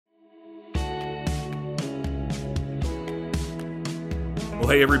Well,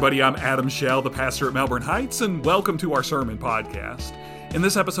 hey everybody, I'm Adam Shell, the pastor at Melbourne Heights, and welcome to our sermon podcast. In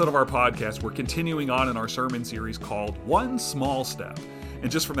this episode of our podcast, we're continuing on in our sermon series called One Small Step. And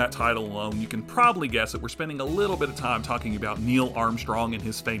just from that title alone, you can probably guess that we're spending a little bit of time talking about Neil Armstrong and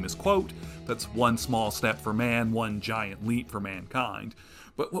his famous quote, that's one small step for man, one giant leap for mankind.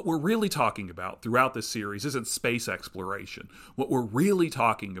 But what we're really talking about throughout this series isn't space exploration. What we're really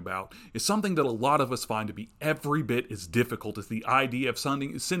talking about is something that a lot of us find to be every bit as difficult as the idea of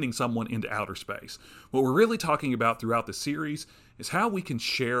sending someone into outer space. What we're really talking about throughout the series is how we can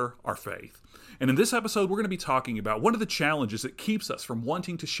share our faith. And in this episode, we're going to be talking about one of the challenges that keeps us from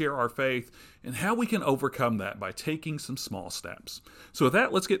wanting to share our faith and how we can overcome that by taking some small steps. So with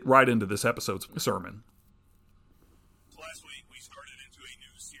that, let's get right into this episode's sermon. Last week, we started into a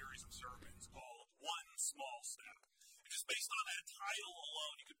new series of sermons called One Small Step. And just based on that title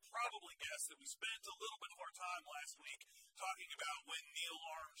alone, you could probably guess that we spent a little bit of our time last week talking about when Neil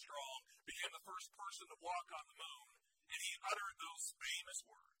Armstrong became the first person to walk on the moon, and he uttered those famous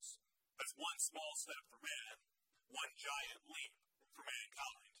words. That's one small step for man, one giant leap for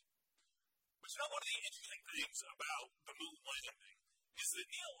mankind. But you know, one of the interesting things about the moon landing is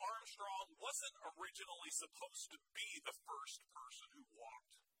that Neil Armstrong wasn't originally supposed to be the first person who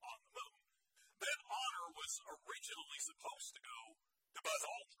walked on the moon. That honor was originally supposed to go to Buzz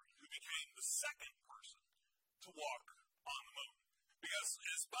Aldrin, who became the second person to walk on the moon. Because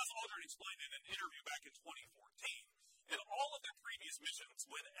as Buzz Aldrin explained in an interview back in 2014, in all of their previous missions,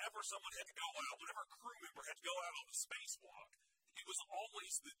 whenever someone had to go out, whenever a crew member had to go out on a spacewalk, it was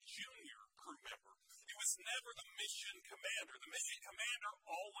always the junior crew member. It was never the mission commander. The mission commander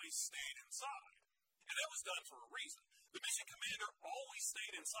always stayed inside. And that was done for a reason. The mission commander always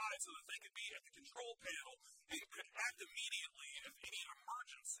stayed inside so that they could be at the control panel and could act immediately if any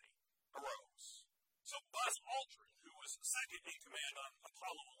emergency arose. So Buzz Aldrin, who was second in command on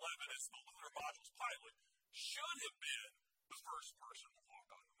Apollo 11 as the lunar module's pilot, should have been the first person to walk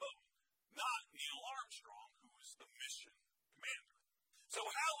on the moon, not Neil Armstrong, who was the mission commander. So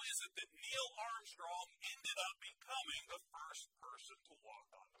how is it that Neil Armstrong ended up becoming the first person to walk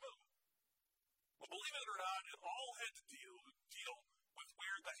on the moon? Well, believe it or not, it all had to deal with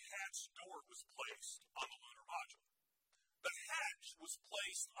where the hatch door was placed on the lunar module. The hatch was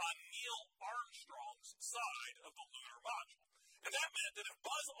placed on Neil Armstrong's side of the lunar module. And that meant that if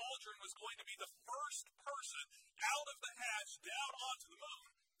Buzz Aldrin was going to be the first person out of the hatch down onto the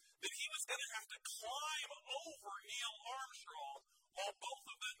moon, that he was going to have to climb over Neil Armstrong while both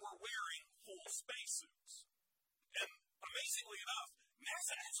of them were wearing full spacesuits. And amazingly enough,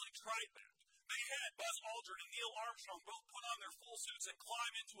 NASA actually tried that. They had Buzz Aldrin and Neil Armstrong both put on their full suits and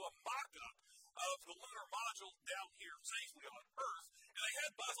climb into a mock-up of the lunar module down here safely on Earth, and they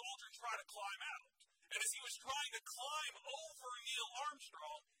had Buzz Aldrin try to climb out. And as he was trying to climb over Neil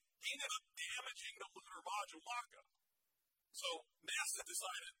Armstrong, he ended up damaging the lunar module mock-up. So NASA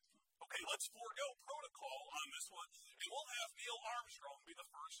decided, okay, let's forego protocol on this one, and we'll have Neil Armstrong be the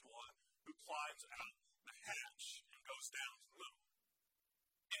first one who climbs out the hatch and goes down to the moon.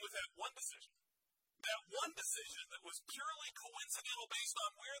 And with that one decision that was purely coincidental based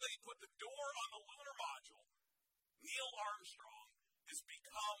on where they put the door on the lunar module, Neil Armstrong has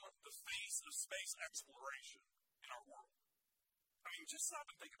become the face of space exploration in our world. I mean, just stop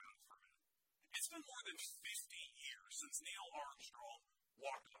and think about it for a minute. It's been more than 50 years since Neil Armstrong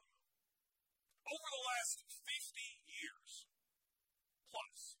walked on the moon. Over the last 50 years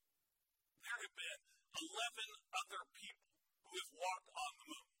plus, there have been 11 other people who have walked on the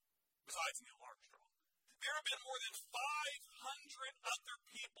moon besides Neil Armstrong. There have been more than 500 other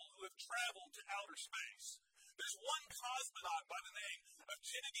people who have traveled to outer space. There's one cosmonaut by the name of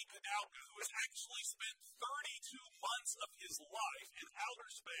Kennedy Kadauka who has actually spent 32 months of his life in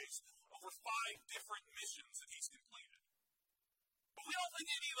outer space over 5 different missions that he's completed. But we don't think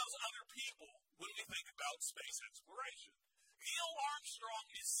any of those other people when we think about space exploration. Neil Armstrong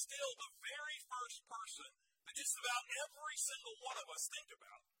is still the very first person that just about every single one of us think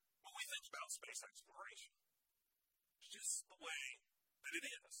about when we think about space exploration. It's just the way that it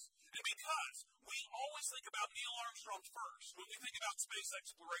is. And because we always think about Neil Armstrong first when we think about space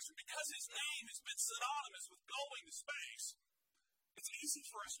exploration, because his name has been synonymous with going to space, it's easy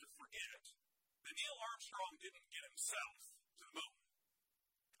for us to forget that Neil Armstrong didn't get himself to the moon.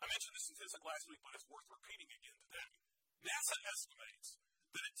 I mentioned this statistic last week, but it's worth repeating again today. NASA estimates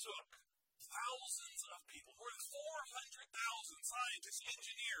that it took thousands of people, more than 400,000 scientists,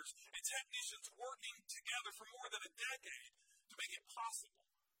 engineers, and technicians working together for more than a decade to make it possible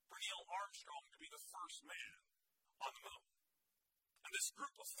for Neil Armstrong to be the first man on the moon. And And this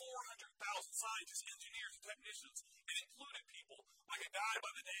group of 400,000 scientists, engineers, and technicians, it included people like a guy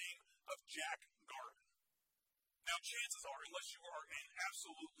by the name of Jack Garvin. Now, chances are, unless you are an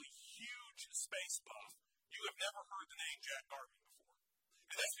absolutely huge space buff, you have never heard the name Jack Garvin before.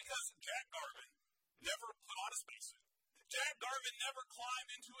 And that's because Jack Garvin never put on a spacesuit. Jack Garvin never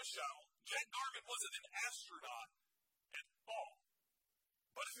climbed into a shuttle. Jack Garvin wasn't an astronaut at all.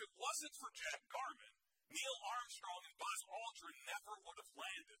 But if it wasn't for Jack Garvin, Neil Armstrong and Buzz Aldrin never would have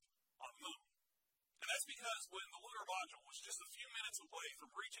landed on the moon. And that's because when the lunar module was just a few minutes away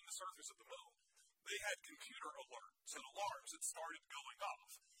from reaching the surface of the moon, they had computer alerts and alarms that started going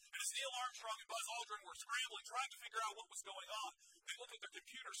off. And as Neil Armstrong and Buzz Aldrin were scrambling, trying to figure out what was going on, they looked at their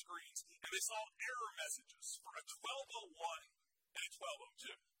computer screens and they saw error messages for a 1201 and a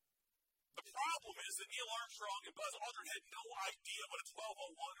 1202. The problem is that Neil Armstrong and Buzz Aldrin had no idea what a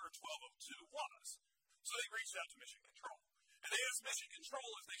 1201 or a 1202 was. So they reached out to Mission Control. And they asked Mission Control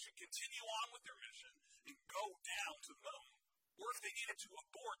if they should continue on with their mission and go down to the moon, or if they needed to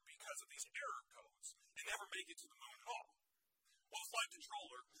abort because of these error codes and never make it to the moon at all. Well, the flight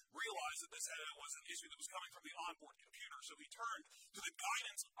controller realized that this was an issue that was coming from the onboard computer, so he turned to the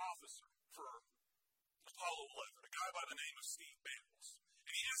guidance officer for Apollo 11, a guy by the name of Steve Bales.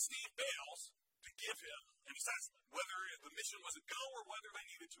 And he asked Steve Bales to give him an assessment, whether the mission was a go or whether they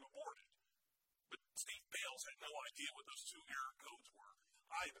needed to abort it. But Steve Bales had no idea what those two error codes were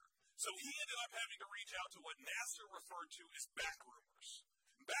either. So he ended up having to reach out to what NASA referred to as backroomers.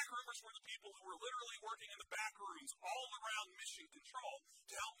 Backroomers were the people who were literally working in the back rooms all around Mission Control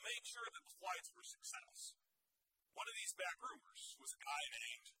to help make sure that the flights were a success. One of these backroomers was a guy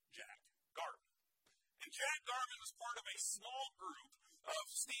named Jack Garvin. And Jack Garvin was part of a small group of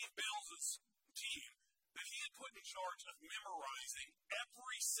Steve Bales' team that he had put in charge of memorizing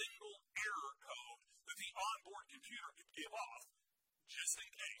every single error code that the onboard computer could give off, just in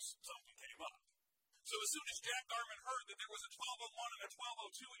case something came up. So as soon as Jack Garvin heard that there was a 1201 and a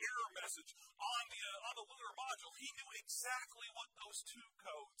 1202 error message on the lunar module, he knew exactly what those two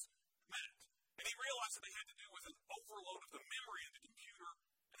codes meant. And he realized that they had to do with an overload of the memory of the computer,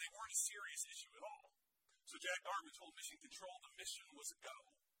 and they weren't a serious issue at all. So Jack Garvin told Mission Control the mission was a go.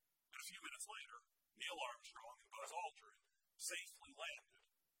 And a few minutes later, Neil Armstrong and Buzz Aldrin safely landed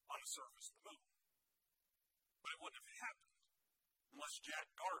on the surface of the moon. But it wouldn't have happened unless Jack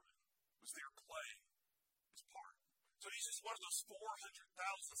Garvin was there playing his part. So he's just one of those 400,000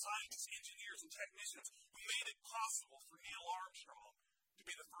 scientists, engineers, and technicians who made it possible for Neil Armstrong to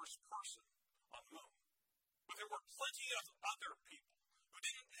be the first person on the moon. But there were plenty of other people who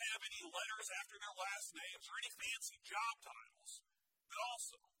didn't have any letters after their last names or any fancy job titles that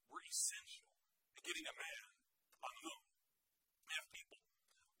also were essential in getting a man on the moon. We have people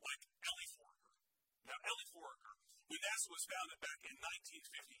like Ellie Foraker. Now, Ellie Foraker, when NASA was founded back in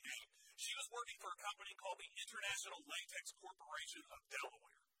 1958, she was working for a company called the International Latex Corporation of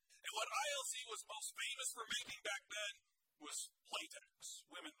Delaware. And what ILC was most famous for making back then was latex,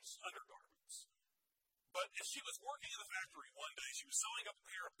 women's undergarments. But as she was working in the factory one day, she was sewing up a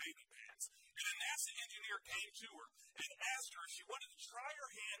pair of baby pants, and a NASA engineer came to her and asked her if she wanted to try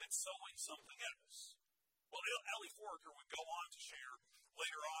her hand at sewing something else. Well, Ellie Foraker would go on to share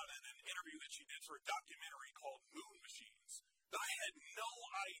later on in an interview that she did for a documentary called Moon Machines that I had no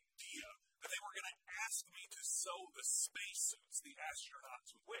idea that they were going to ask me to sew the spacesuits the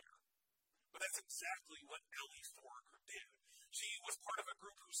astronauts would wear. But that's exactly what Ellie Foraker did. She was part of a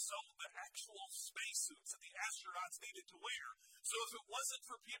group who sewed the actual spacesuits that the astronauts needed to wear. So if it wasn't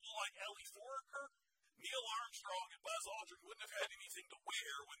for people like Ellie Foraker, Neil Armstrong and Buzz Aldrin wouldn't have had anything to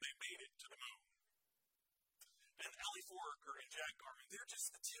wear when they made it to the moon. And Ellie Foraker and Jack Garvin, they're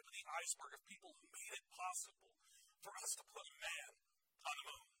just the tip of the iceberg of people who made it possible for us to put a man on the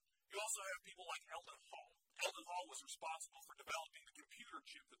moon. You also have people like Eldon Hall. Eldon Hall was responsible for developing the computer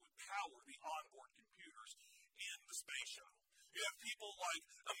chip that would power the onboard computers in the space shuttle. You have people like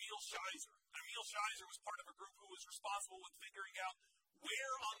Emil Scheiser. Emil Scheiser was part of a group who was responsible with figuring out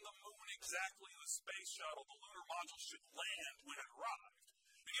where on the moon exactly the space shuttle, the lunar module, should land when it arrived.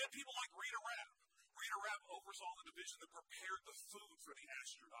 And you had people like Rita Rapp. Rita Rapp oversaw the division that prepared the food for the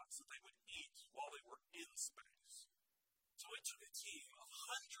astronauts that they would eat while they were in space. So it took a team of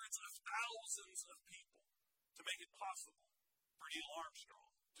hundreds of thousands of people to make it possible for Neil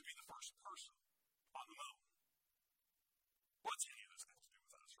Armstrong to be the first person on the moon. What's any of this got to do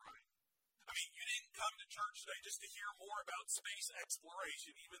with us, right? I mean, you didn't come to church today just to hear more about space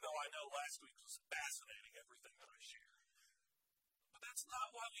exploration, even though I know last week was fascinating, everything that I shared. But that's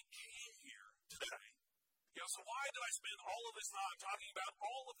not why we came here today. So why did I spend all of this time talking about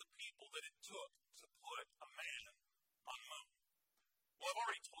all of the people that it took to put a man on the moon? Well, I've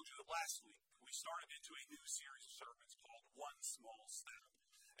already told you that last week we started into a new series of sermons called One Small Step.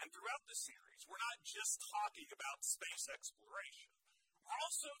 And throughout the series, we're not just talking about space exploration. We're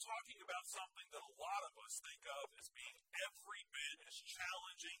also talking about something that a lot of us think of as being every bit as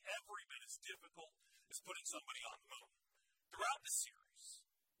challenging, every bit as difficult as putting somebody on the moon. Throughout the series,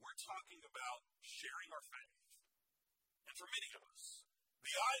 we're talking about sharing our faith. And for many of us,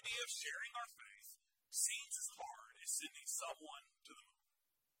 the idea of sharing our faith seems as hard as sending someone to the moon.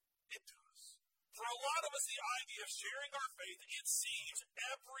 It does. For a lot of us, the idea of sharing our faith, it seems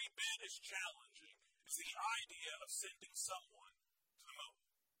every bit as challenging as the idea of sending someone to the moon.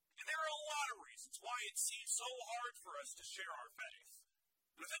 And there are a lot of reasons why it seems so hard for us to share our faith.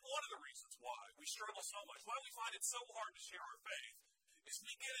 And I think one of the reasons why we struggle so much, why we find it so hard to share our faith, is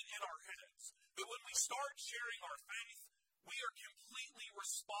we get it in our heads that when we start sharing our faith, we are completely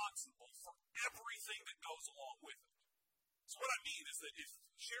responsible for everything that goes along with it. So what I mean is that if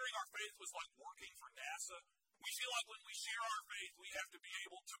sharing our faith was like working for NASA, we feel like when we share our faith, we have to be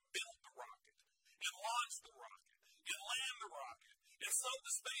able to build the rocket, and launch the rocket, and land the rocket, and sew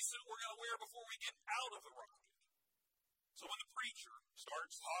the spacesuit we're going to wear before we get out of the rocket. So when the preacher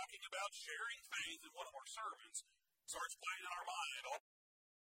starts talking about sharing faith in one of our sermons, starts playing in our mind all of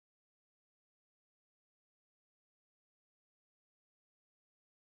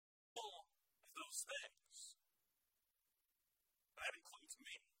those things. That includes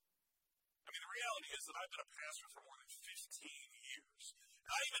me. I mean, the reality is that I've been a pastor for more than 15 years.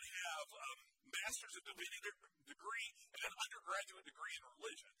 I even have a master's of divinity degree and an undergraduate degree in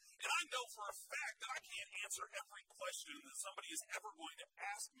religion. And I know for a fact that I can't answer every question that somebody is ever going to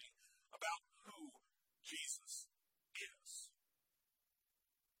ask me about who Jesus is.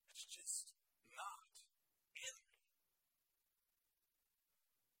 It's just not in me.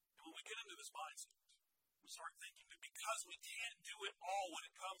 And when we get into this mindset, we start thinking that because we can't do it all when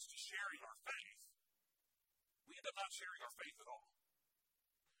it comes to sharing our faith, we end up not sharing our faith at all.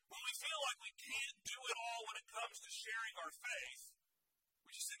 When we feel like we can't do it all when it comes to sharing our faith,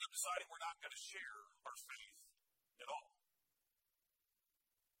 we just end up deciding we're not going to share our faith at all.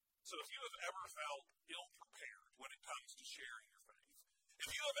 So if you have ever felt ill-prepared when it comes to sharing your faith, if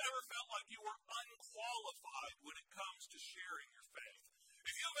you have ever felt like you were unqualified when it comes to sharing your faith,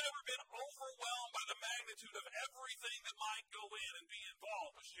 if you've ever been overwhelmed by the magnitude of everything that might go in and be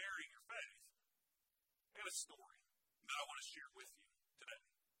involved with sharing your faith, I got a story that I want to share with you today.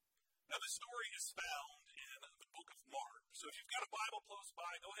 Now, the story is found in the book of Mark. So if you've got a Bible close by,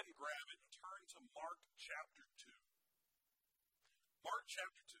 go ahead and grab it and turn to Mark chapter 2. Mark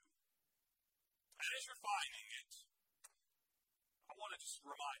chapter 2. And as you're finding it, I want to just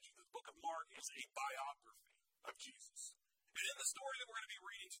remind you that the book of Mark is a biography of Jesus. And in the story that we're going to be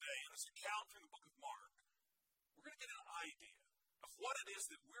reading today, in this account from the book of Mark, we're going to get an idea of what it is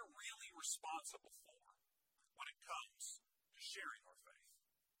that we're really responsible for when it comes to sharing our faith.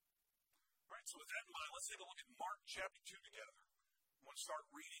 All right, so with that in mind, let's take a look at Mark chapter 2 together. I want to start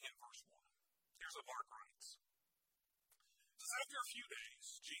reading in verse 1. Here's what Mark writes. It says, after a few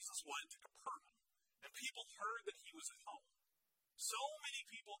days, Jesus went to Capernaum, and people heard that he was at home. So many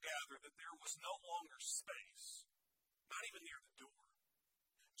people gathered that there was no longer space, not even near the door.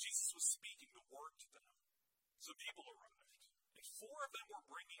 Jesus was speaking the word to them. So people arrived, and 4 of them were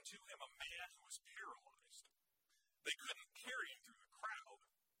bringing to him a man who was paralyzed. They couldn't carry him through the crowd,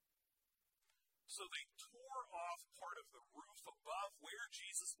 so they tore off part of the roof above where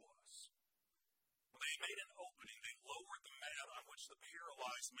Jesus was. When they made an opening, they lowered the mat on which the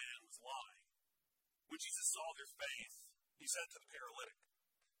paralyzed man was lying. When Jesus saw their faith, he said to the paralytic,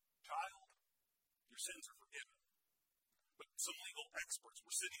 "Child, your sins are forgiven." But some legal experts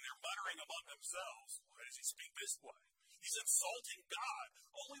were sitting there muttering among themselves, "Why does he speak this way? He's insulting God.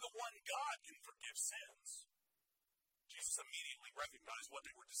 Only the one God can forgive sins." Jesus immediately recognized what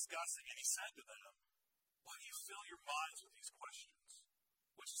they were discussing, and he said to them, "Why do you fill your minds with these questions?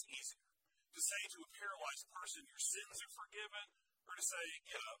 Which is easier, to say to a paralyzed person, 'Your sins are forgiven,' or to say,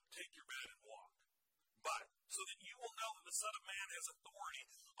 'Get up, take your bed, and walk'? But so that you will know that the Son of Man has authority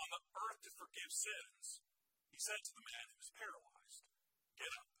on the earth to forgive sins," he said to the man who was paralyzed,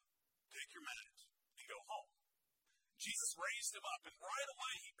 "Get up, take your mat, and go home." Jesus raised him up, and right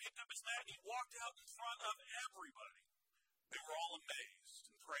away he picked up his mat and he walked out in front of everybody. They were all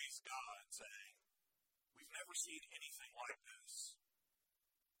amazed and praised God, saying, "We've never seen anything like this."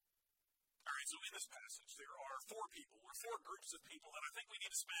 All right, so in this passage, there are 4 people, or 4 groups of people that I think we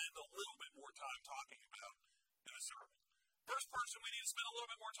need to spend a little bit more time talking about in the sermon. First person we need to spend a little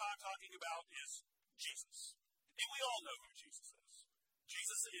bit more time talking about is Jesus. And we all know who Jesus is.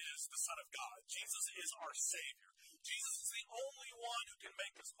 Jesus is the Son of God. Jesus is our Savior. Jesus is the only one who can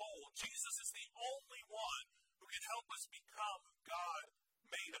make us whole. Jesus is the only one who can help us become who God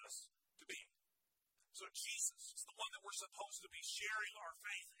made us to be. So Jesus is the one that we're supposed to be sharing our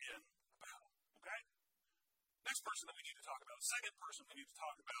faith in about. Okay? Next person that we need to talk about, second person we need to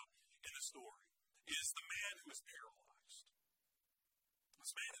talk about in the story is the man who is paralyzed.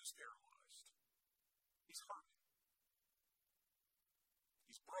 This man who's paralyzed. He's hurting.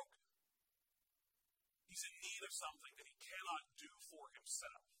 He's broken. He's in need of something that he cannot do for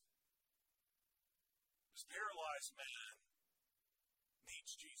himself. This paralyzed man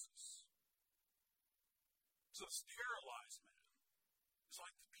needs Jesus. So this paralyzed man is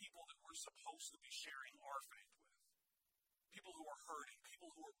like the people that we're supposed to be sharing our faith with. People who are hurting, people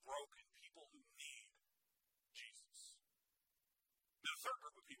who are broken, people who need Jesus. Now, the third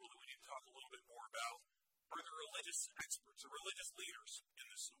group of people that we need to talk a little bit more about are the religious experts, the religious leaders in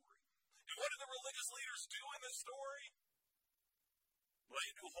this story. And what did the religious leaders do in this story? Well, they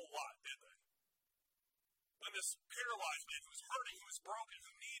didn't do a whole lot, did they? When this paralyzed man who's hurting, who's broken,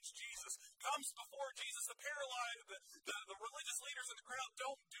 who needs Jesus, comes before Jesus, the religious leaders in the crowd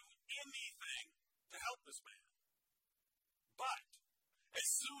don't do anything to help this man. But as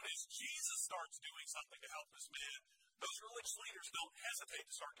soon as Jesus starts doing something to help this man, those religious leaders don't hesitate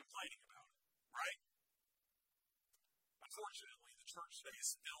to start complaining about it, right? Unfortunately, the church today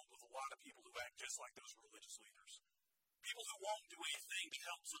is filled with a lot of people who act just like those religious leaders. People who won't do anything to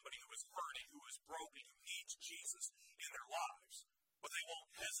help somebody who is hurting, who is broken, who needs Jesus in their lives. But they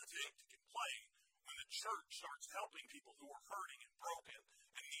won't hesitate to complain when the church starts helping people who are hurting and broken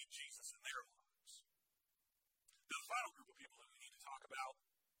and need Jesus in their lives. Now, the final group of people that we need to talk about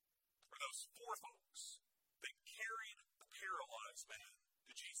are those four folks that carried the paralyzed man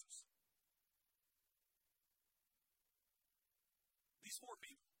to Jesus. These four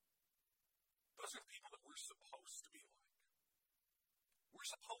people, those are the people that we're supposed to be like.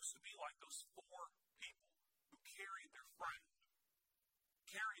 We're supposed to be like those four people who carried their friend,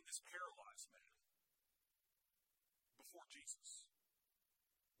 carried this paralyzed man before Jesus.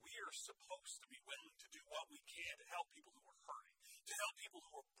 We are supposed to be willing to do what we can to help people who are hurting, to help people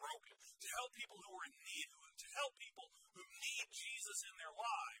who are broken, to help people who are in need, to help people who need Jesus in their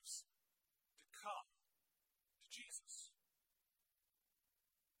lives to come to Jesus.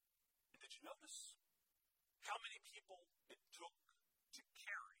 And did you notice how many people it took to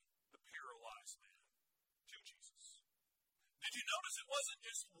carry the paralyzed man to Jesus? Did you notice it wasn't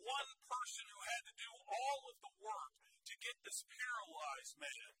just one person who had to do all of the work to get this paralyzed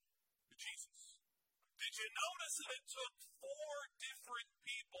man to Jesus? Did you notice that it took four different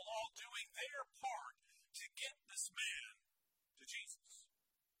people all doing their part to get this man to Jesus?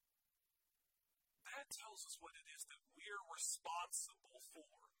 That tells us what it is that we're responsible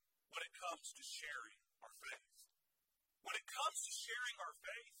for when it comes to sharing our faith. When it comes to sharing our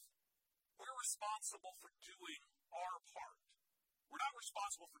faith, we're responsible for doing our part. We're not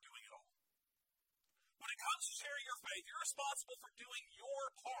responsible for doing it all. When it comes to sharing your faith, you're responsible for doing your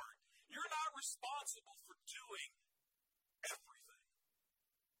part. You're not responsible for doing everything.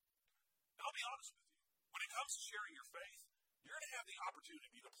 Now, I'll be honest with you. When it comes to sharing your faith, you're going to have the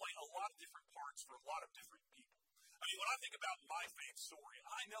opportunity to play a lot of different parts for a lot of different people. I mean, when I think about my faith story,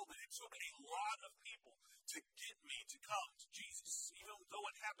 I know that it took a lot of people to get me to come to Jesus, even though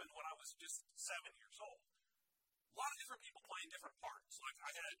it happened when I was just 7 years old. A lot of different people playing different parts. Like,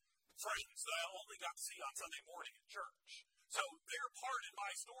 I had friends that I only got to see on Sunday morning at church. So their part in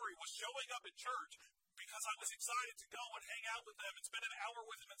my story was showing up at church because I was excited to go and hang out with them and spend an hour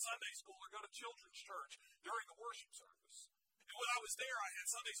with them in Sunday school or go to children's church during the worship service. And when I was there, I had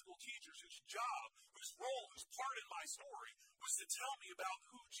Sunday school teachers whose job, whose role, whose part in my story was to tell me about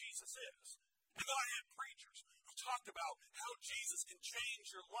who Jesus is. And then I had preachers who talked about how Jesus can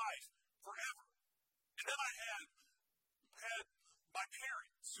change your life forever. And then I had my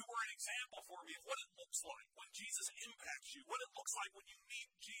parents who were an example for me of what it looks like when Jesus impacts you, what it looks like when you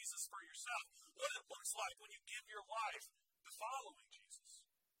meet Jesus for yourself, what it looks like when you give your life to following Jesus.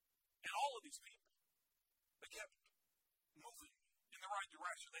 And all of these people, they kept moving in the right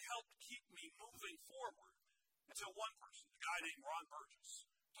direction. They helped keep me moving forward until one person, a guy named Ron Burgess,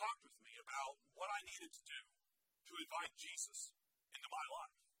 talked with me about what I needed to do to invite Jesus into my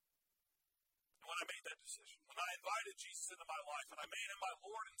life. And when I made that decision, when I invited Jesus into my life and I made him my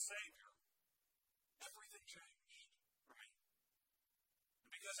Lord and Savior, everything changed for me. And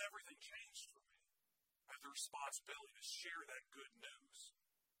because everything changed for me, I have the responsibility to share that good news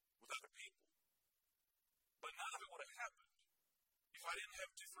with other people. But none of it would have happened if I didn't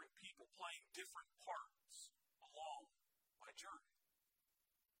have different people playing different parts along my journey.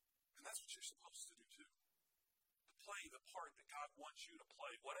 And that's what you're supposed to do too. To play the part that God wants you to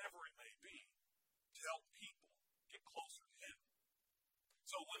play, whatever it may be, to help people get closer to Him.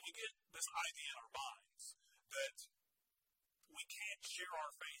 So when we get this idea in our minds that we can't share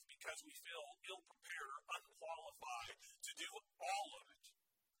our faith because we feel ill-prepared or unqualified to do all of it,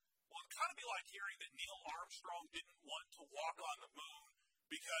 well, it'd kind of be like hearing that Neil Armstrong didn't want to walk on the moon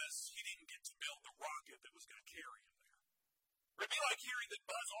because he didn't get to build the rocket that was going to carry him there. Or it'd be like hearing that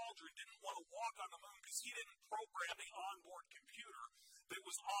Buzz Aldrin didn't want to walk on the moon because he didn't program the onboard computer that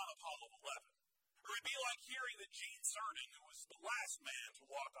was on Apollo 11. Or it'd be like hearing that Gene Cernan, who was the last man to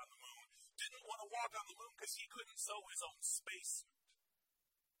walk on the moon, didn't want to walk on the moon because he couldn't sew his own spacesuit.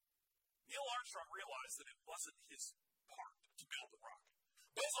 Neil Armstrong realized that it wasn't his part to build the rocket.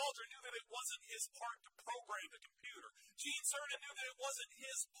 Buzz Aldrin knew that it wasn't his part to program the computer. Gene Cernan knew that it wasn't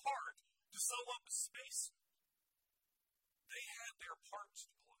his part to sew up a spacesuit. They had their parts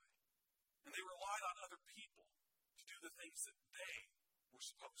to play, and they relied on other people to do the things that they were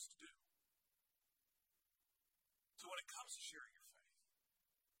supposed to do. So when it comes to sharing your faith,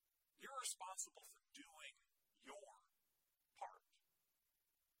 you're responsible for doing your part.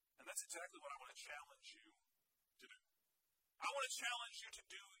 And that's exactly what I want to challenge you to do. I want to challenge you to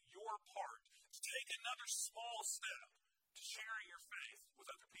do your part, to take another small step to sharing your faith with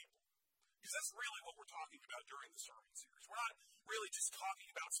other people. Because that's really what we're talking about during the sermon series. We're not really just talking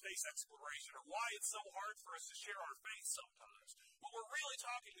about space exploration or why it's so hard for us to share our faith sometimes. What we're really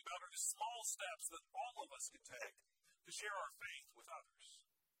talking about are the small steps that all of us can take to share our faith with others.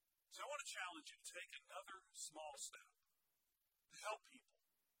 So I want to challenge you to take another small step to help people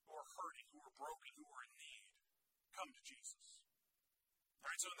who are hurting, who are broken, who are in need, come to Jesus. All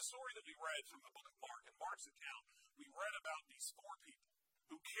right, so in the story that we read from the book of Mark, in Mark's account, we read about these 4 people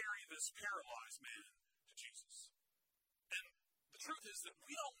who carry this paralyzed man to Jesus. And the truth is that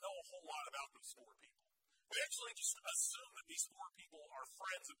we don't know a whole lot about those 4 people. We actually just assume that these 4 people are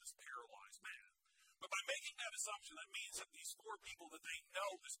friends of this paralyzed man. But by making that assumption, that means that these 4 people, that they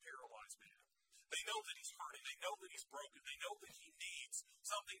know this paralyzed man. They know that he's hurting. They know that he's broken. They know that he needs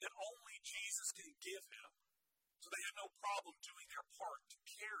something that only Jesus can give him. So they have no problem doing their part to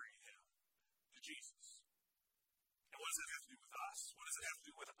carry him to Jesus. And what does it have to do with us? What does it have to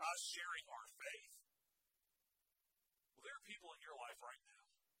do with us sharing our faith? Well, there are people in your life right now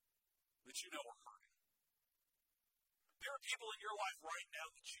that you know are hurting. There are people in your life right now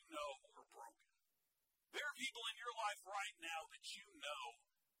that you know are broken. There are people in your life right now that you know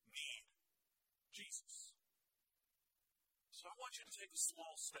need Jesus. So I want you to take a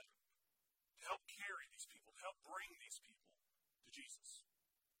small step to help carry these people, to help bring these people to Jesus.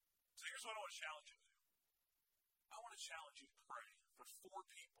 So here's what I want to challenge you to do. I want to challenge you to pray for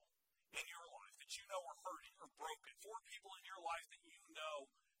 4 people in your life that you know are hurting or broken. 4 people in your life that you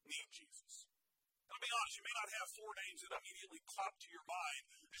know need Jesus. I'll be honest, you may not have 4 names that immediately pop to your mind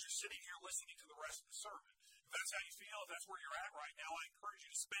as you're sitting here listening to the rest of the sermon. If that's how you feel, if that's where you're at right now, I encourage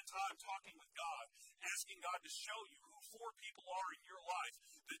you to spend time talking with God, asking God to show you who 4 people are in your life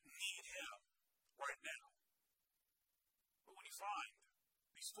that need Him right now. But when you find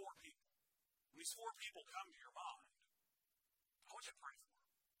these 4 people, when these 4 people come to your mind, I want you to pray for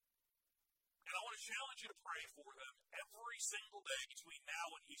them. And I want to challenge you to pray for them every single day between now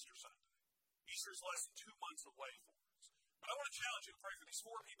and Easter Sunday. Easter is less than 2 months away for us. But I want to challenge you to pray for these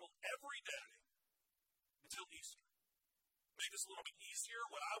 4 people every day until Easter. Make this a little bit easier.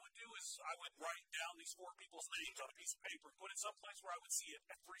 What I would do is I would write down these 4 people's names on a piece of paper and put it someplace where I would see it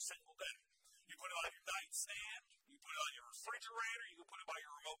every single day. You put it on your nightstand, you put it on your refrigerator, you can put it by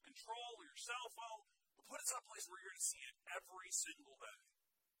your remote control or your cell phone, but put it someplace where you're going to see it every single day.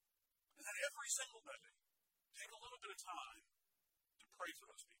 And then every single day, take a little bit of time to pray for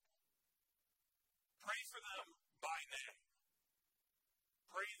those people. Pray for them by name.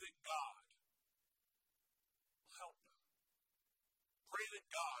 Pray that God will help them. Pray that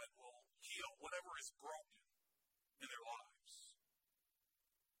God will heal whatever is broken in their lives.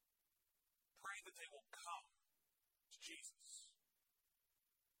 Pray that they will come to Jesus.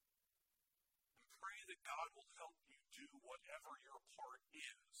 And pray that God will help you do whatever your part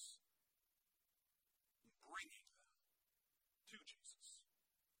is in bringing them to Jesus.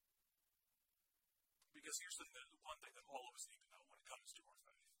 Because here's the one thing that all of us need to know when it comes to our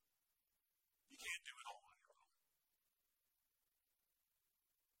faith. You can't do it all on your own.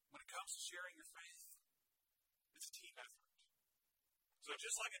 When it comes to sharing your faith, it's a team effort. So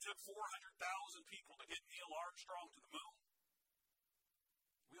just like it took 400,000 people to get Neil Armstrong to the moon,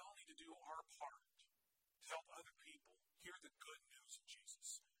 we all need to do our part to help other people hear the good news of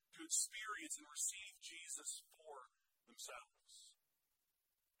Jesus, to experience and receive Jesus for themselves.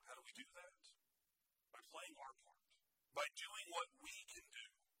 How do we do that? By playing our part. by doing what we can do,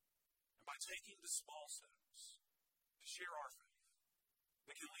 and by taking the small steps to share our faith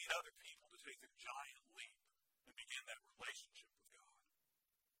that can lead other people to take their giant leap and begin that relationship with God.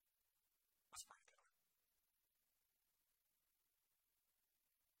 Let's pray together.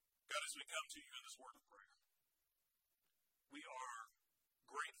 God, as we come to you in this word of prayer, we are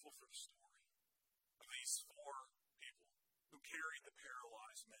grateful for the story of these 4 people who carried the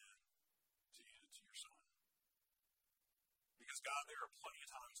paralyzed man to your Son. Because, God, there are plenty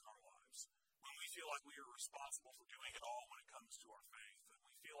of times in our lives when we feel like we are responsible for doing it all when it comes to our faith, and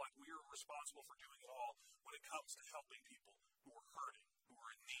we feel like we are responsible for doing it all when it comes to helping people who are hurting, who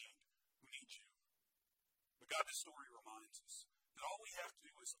are in need, who need you. But, God, this story reminds us that all we have to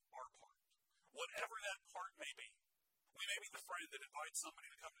do is our part, whatever that part may be. We may be the friend that invites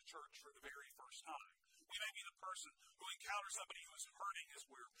somebody to come to church for the very first time. We may be the person who encounters somebody who is hurting as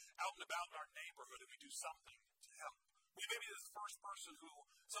we're out and about in our neighborhood and we do something to help. We may be the first person who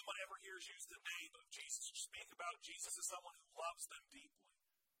someone ever hears use the name of Jesus or speak about Jesus as someone who loves them deeply.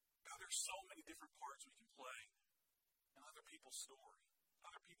 God, there's so many different parts we can play in other people's story,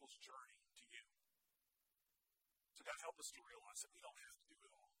 other people's journey to you. So God, help us to realize that we don't have to do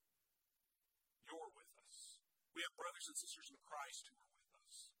it all. You're with us. We have brothers and sisters in Christ who are with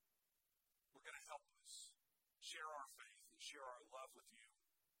us. We're going to help us share our faith and share our love with you,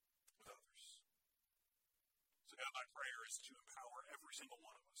 with others. So God, my prayer is to empower every single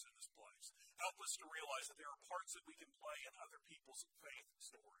one of us in this place. Help us to realize that there are parts that we can play in other people's faith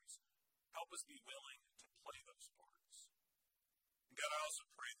stories. Help us be willing to play those parts. And God, I also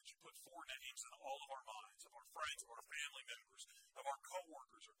pray that you put 4 names in all of our minds, of our friends, of our family members, of our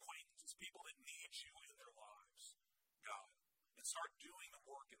co-workers, or acquaintances, people that need you in their lives, God, and start doing the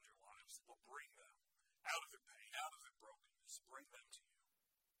work in their lives that will bring them out of their pain, out of their brokenness, bring them to you.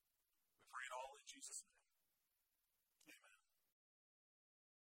 We pray it all in Jesus' name.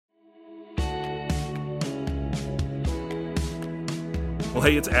 Well,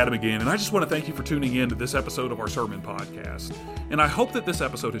 hey, it's Adam again, and I just want to thank you for tuning in to this episode of our sermon podcast. And I hope that this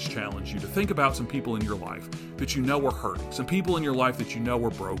episode has challenged you to think about some people in your life that you know are hurting, some people in your life that you know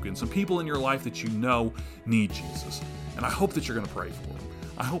are broken, some people in your life that you know need Jesus. And I hope that you're going to pray for them.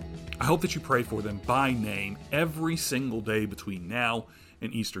 I hope that you pray for them by name every single day between now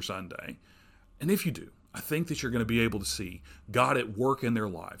and Easter Sunday. And if you do, I think that you're going to be able to see God at work in their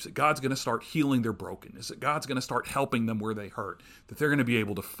lives, that God's going to start healing their brokenness, that God's going to start helping them where they hurt, that they're going to be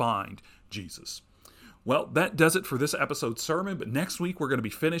able to find Jesus. Well, that does it for this episode's sermon, but next week we're going to be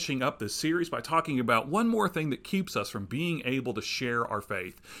finishing up this series by talking about one more thing that keeps us from being able to share our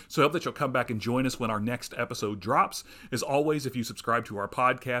faith. So I hope that you'll come back and join us when our next episode drops. As always, if you subscribe to our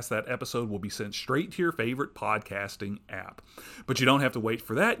podcast, that episode will be sent straight to your favorite podcasting app. But you don't have to wait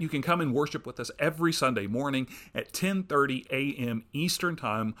for that. You can come and worship with us every Sunday morning at 10:30 a.m. Eastern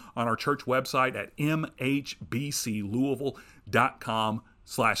Time on our church website at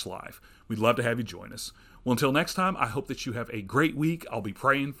mhbclouisville.com/live. We'd love to have you join us. Well, until next time, I hope that you have a great week. I'll be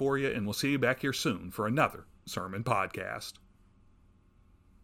praying for you, and we'll see you back here soon for another sermon podcast.